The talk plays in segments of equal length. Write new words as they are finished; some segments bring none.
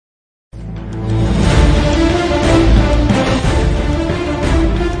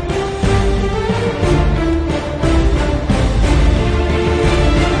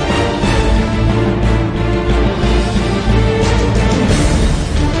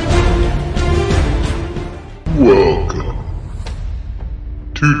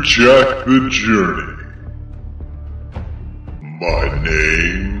to Jack the Journey. My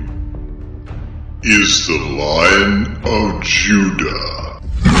name is the Lion of Judah.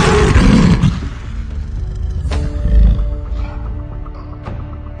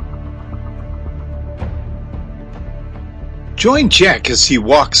 Join Jack as he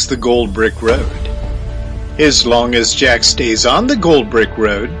walks the Gold Brick Road. As long as Jack stays on the Gold Brick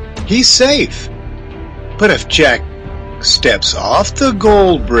Road, he's safe. But if Jack steps off the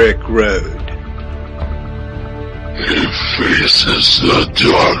Gold Brick Road, he faces the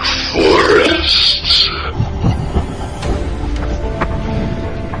dark forest.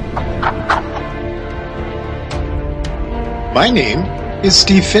 My name is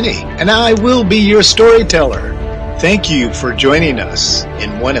Steve Finney, and I will be your storyteller. Thank you for joining us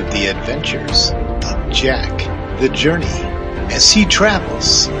in one of the adventures of Jack the Journey as he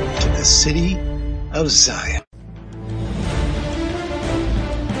travels to the city of Zion.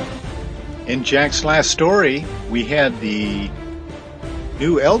 In Jack's last story, we had the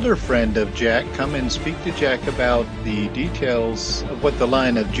new elder friend of Jack come and speak to Jack about the details of what the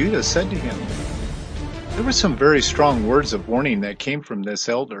Lion of Judah said to him. There were some very strong words of warning that came from this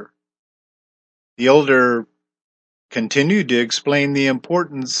elder. The elder continued to explain the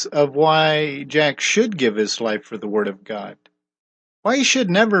importance of why Jack should give his life for the Word of God, why he should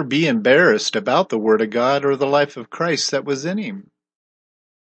never be embarrassed about the Word of God or the life of Christ that was in him.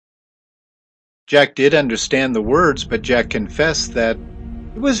 Jack did understand the words, but Jack confessed that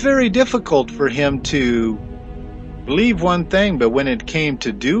it was very difficult for him to believe one thing, but when it came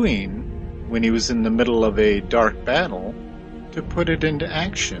to doing, when he was in the middle of a dark battle, to put it into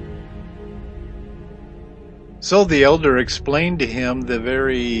action. So the elder explained to him the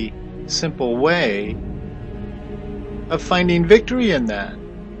very simple way of finding victory in that.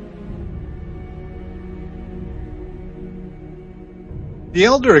 The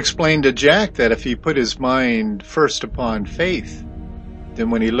elder explained to Jack that if he put his mind first upon faith, then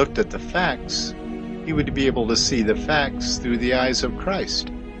when he looked at the facts, he would be able to see the facts through the eyes of Christ.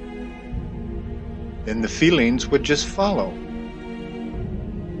 Then the feelings would just follow.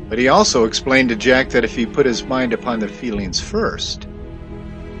 But he also explained to Jack that if he put his mind upon the feelings first,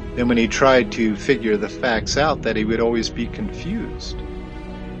 then when he tried to figure the facts out, that he would always be confused.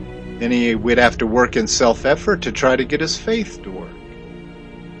 Then he would have to work in self-effort to try to get his faith to work.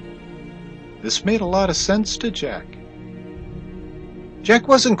 This made a lot of sense to Jack. Jack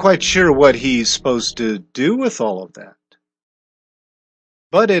wasn't quite sure what he's supposed to do with all of that.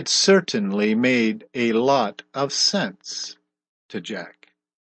 But it certainly made a lot of sense to Jack.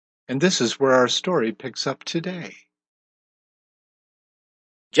 And this is where our story picks up today.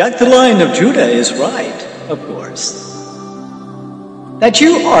 Jack the Lion of Judah is right, of course. That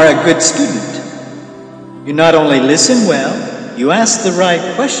you are a good student. You not only listen well, you ask the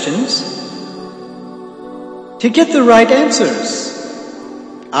right questions to get the right answers.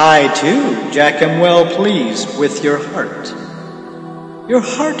 I, too, Jack, am well pleased with your heart. Your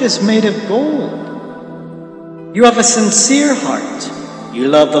heart is made of gold. You have a sincere heart. You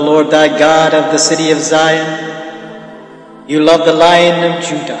love the Lord thy God of the city of Zion. You love the Lion of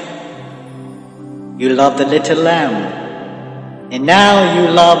Judah. You love the little lamb. And now you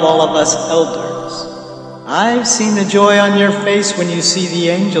love all of us elders. I've seen the joy on your face when you see the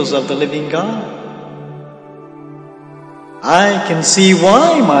angels of the living God. I can see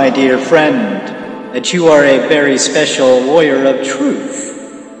why, my dear friend, that you are a very special warrior of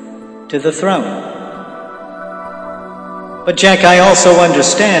truth to the throne. But Jack, I also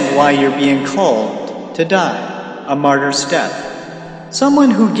understand why you're being called to die, a martyr's death.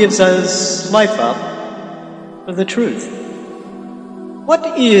 Someone who gives us life up for the truth.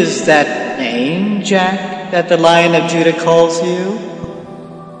 What is that name, Jack, that the Lion of Judah calls you?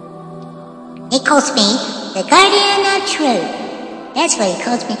 He calls me the Guardian of Truth. That's what he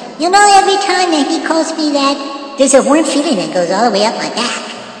calls me. You know, every time that he calls me that, there's a warm feeling that goes all the way up my back.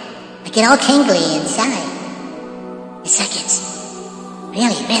 I get all tingly inside. It's like it's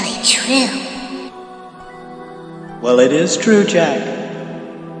really, really true. Well, it is true, Jack.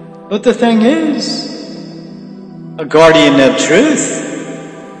 But the thing is, a guardian of truth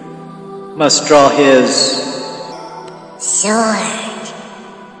must draw his sword.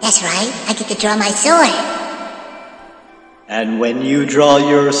 That's right, I get to draw my sword. And when you draw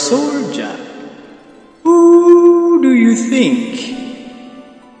your sword, Jack, who do you think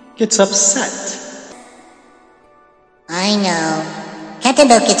gets upset? I know. Captain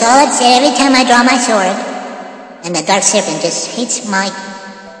Luke gets all upset every time I draw my sword. And the Dark Serpent just hates my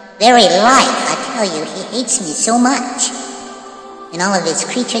very life. I tell you, he hates me so much. And all of his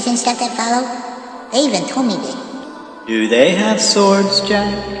creatures and stuff that follow, they even told me that Do they have swords,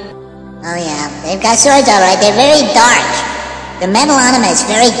 Jack? Oh yeah, they've got swords alright. They're very dark. The metal on them is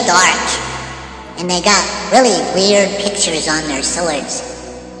very dark. And they got really weird pictures on their swords.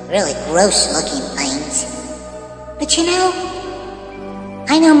 Really gross looking things. But you know,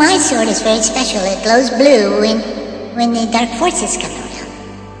 I know my sword is very special. It glows blue when the dark forces come around.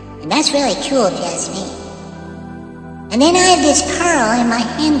 And that's really cool if you ask me. And then I have this pearl in my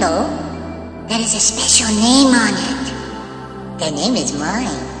handle that has a special name on it. That name is mine.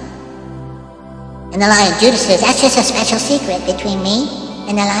 And the Lion of Judah says that's just a special secret between me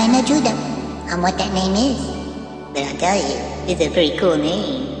and the Lion of Judah on what that name is. But I'll tell you, it's a pretty cool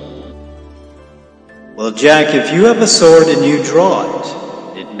name. Well, Jack, if you have a sword and you draw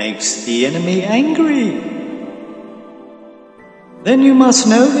it, it makes the enemy angry. Then you must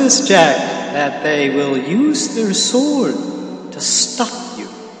know this, Jack, that they will use their sword to stop you.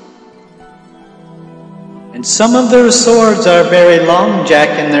 And some of their swords are very long, Jack,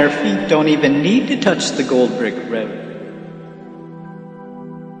 and their feet don't even need to touch the gold brick road.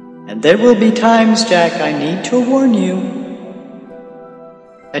 And there will be times, Jack, I need to warn you,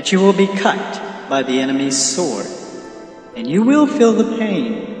 that you will be cut by the enemy's sword, and you will feel the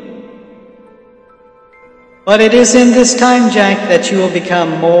pain. But it is in this time, Jack, that you will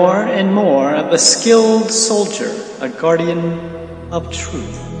become more and more of a skilled soldier, a guardian of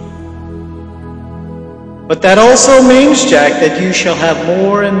truth. But that also means, Jack, that you shall have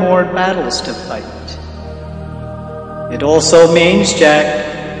more and more battles to fight. It also means, Jack,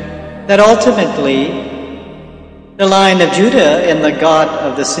 that ultimately the Lion of Judah and the God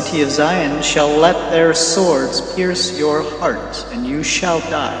of the city of Zion shall let their swords pierce your heart, and you shall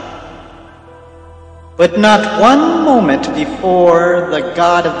die. But not one moment before the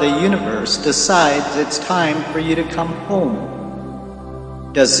God of the universe decides it's time for you to come home.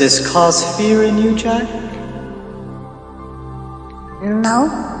 Does this cause fear in you, Jack? No,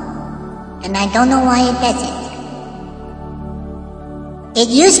 and I don't know why it doesn't. It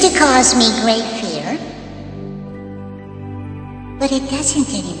used to cause me great fear, but it doesn't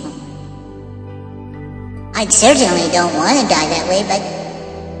anymore. I certainly don't want to die that way, but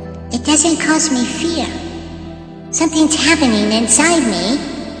it doesn't cause me fear. Something's happening inside me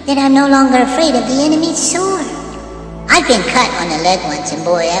that I'm no longer afraid of the enemy's sword. I've been cut on the leg once, and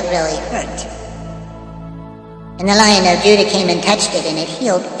boy, that really hurt. And the Lion of Judah came and touched it, and it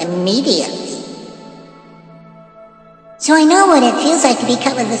healed immediately. So I know what it feels like to be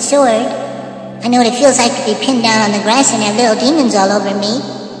cut with a sword. I know what it feels like to be pinned down on the grass and have little demons all over me,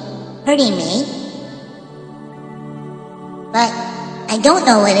 hurting me. But I don't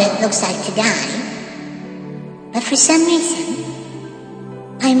know what it looks like to die. But for some reason,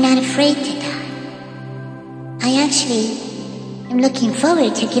 I'm not afraid to die. I actually am looking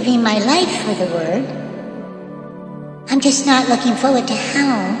forward to giving my life for the Word. I'm just not looking forward to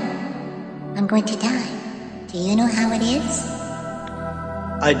how I'm going to die. Do you know how it is?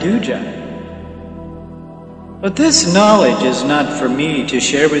 I do, Jack. But this knowledge is not for me to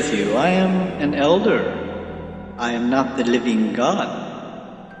share with you. I am an elder. I am not the living God.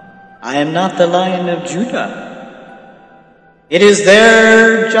 I am not the Lion of Judah. It is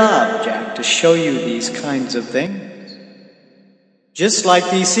their job, Jack, to show you these kinds of things. Just like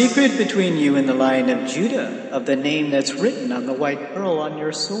the secret between you and the Lion of Judah of the name that's written on the white pearl on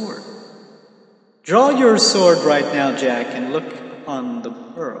your sword. Draw your sword right now, Jack, and look upon the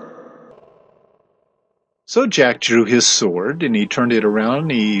pearl. So Jack drew his sword, and he turned it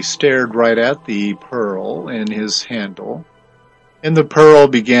around, and he stared right at the pearl in his handle, and the pearl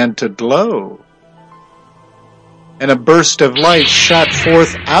began to glow. And a burst of light shot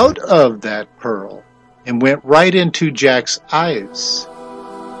forth out of that pearl and went right into Jack's eyes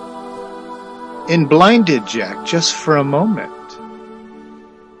and blinded Jack just for a moment.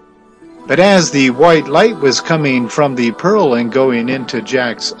 But as the white light was coming from the pearl and going into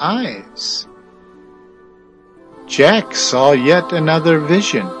Jack's eyes, Jack saw yet another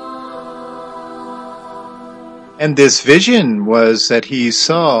vision. And this vision was that he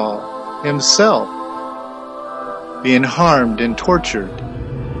saw himself being harmed and tortured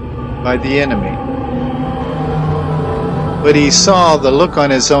by the enemy. But he saw the look on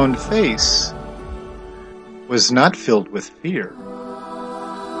his own face was not filled with fear.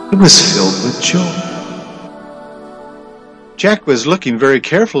 It was filled with joy. Jack was looking very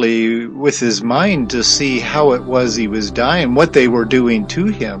carefully with his mind to see how it was he was dying, what they were doing to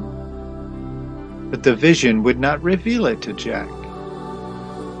him. But the vision would not reveal it to Jack.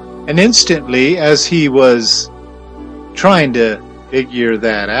 And instantly, as he was trying to figure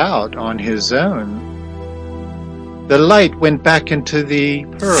that out on his own, the light went back into the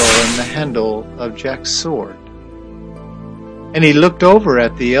pearl in the handle of Jack's sword. And he looked over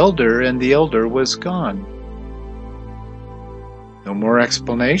at the elder, and the elder was gone. No more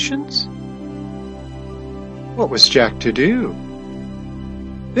explanations? What was Jack to do?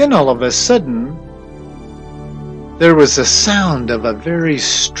 Then all of a sudden, there was a sound of a very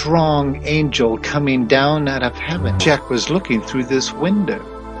strong angel coming down out of heaven. Jack was looking through this window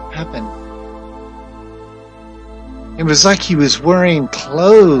of heaven. It was like he was wearing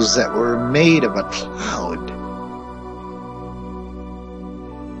clothes that were made of a cloud.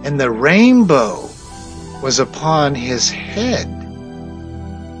 And the rainbow was upon his head.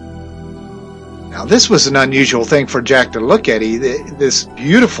 Now, this was an unusual thing for Jack to look at. This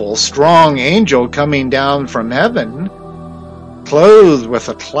beautiful, strong angel coming down from heaven, clothed with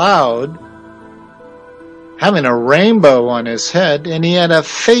a cloud, having a rainbow on his head, and he had a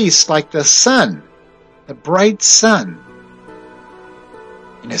face like the sun, the bright sun,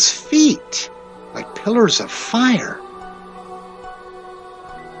 and his feet like pillars of fire.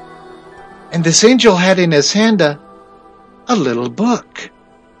 And this angel had in his hand a little book,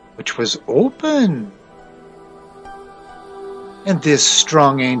 which was open. And this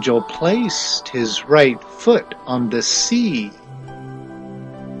strong angel placed his right foot on the sea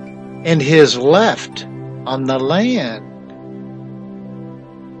and his left on the land.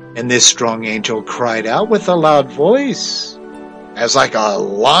 And this strong angel cried out with a loud voice, as like a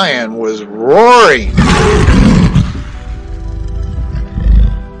lion was roaring.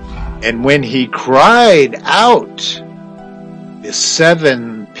 And when he cried out, the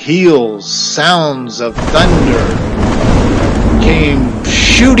 7 peals, sounds of thunder, came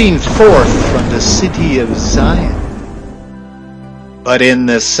shooting forth from the city of Zion, but in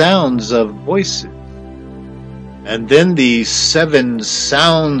the sounds of voices. And then the 7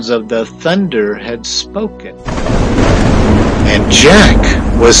 sounds of the thunder had spoken. And Jack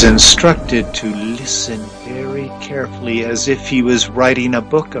was instructed to listen very carefully, as if he was writing a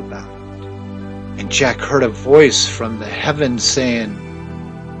book about it. And Jack heard a voice from the heavens saying,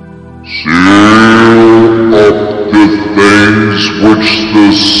 "Seal up the things which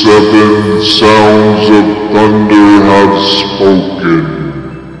the 7 sounds of thunder have spoken,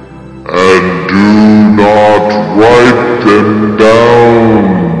 and do not write them down."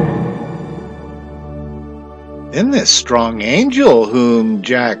 Then this strong angel, whom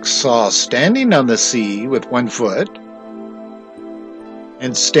Jack saw standing on the sea with one foot,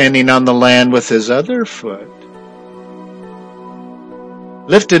 and standing on the land with his other foot,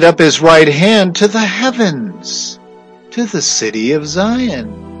 lifted up his right hand to the heavens, to the city of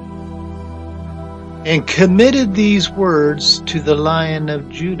Zion, and committed these words to the Lion of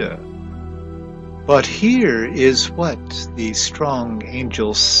Judah. But here is what the strong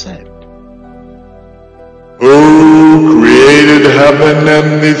angel said. Who created heaven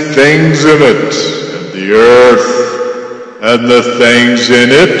and the things in it, and the earth and the things in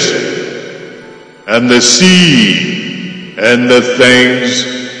it, and the sea and the things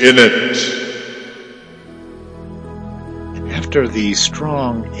in it? And after the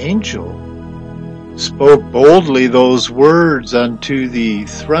strong angel spoke boldly those words unto the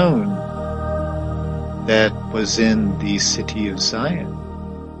throne that was in the city of Zion,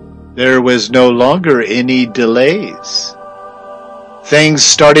 there was no longer any delays. Things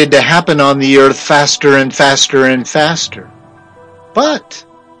started to happen on the earth faster and faster and faster. But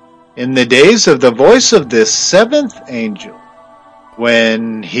in the days of the voice of this 7th angel,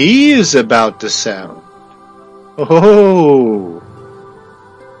 when he is about to sound, oh,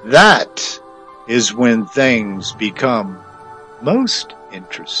 that is when things become most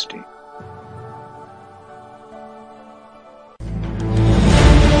interesting.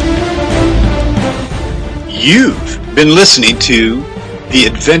 You've been listening to The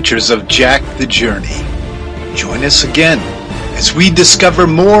Adventures of Jack the Journey. Join us again as we discover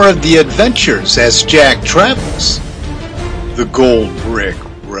more of the adventures as Jack travels the Gold Brick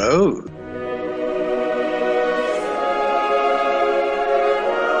Road.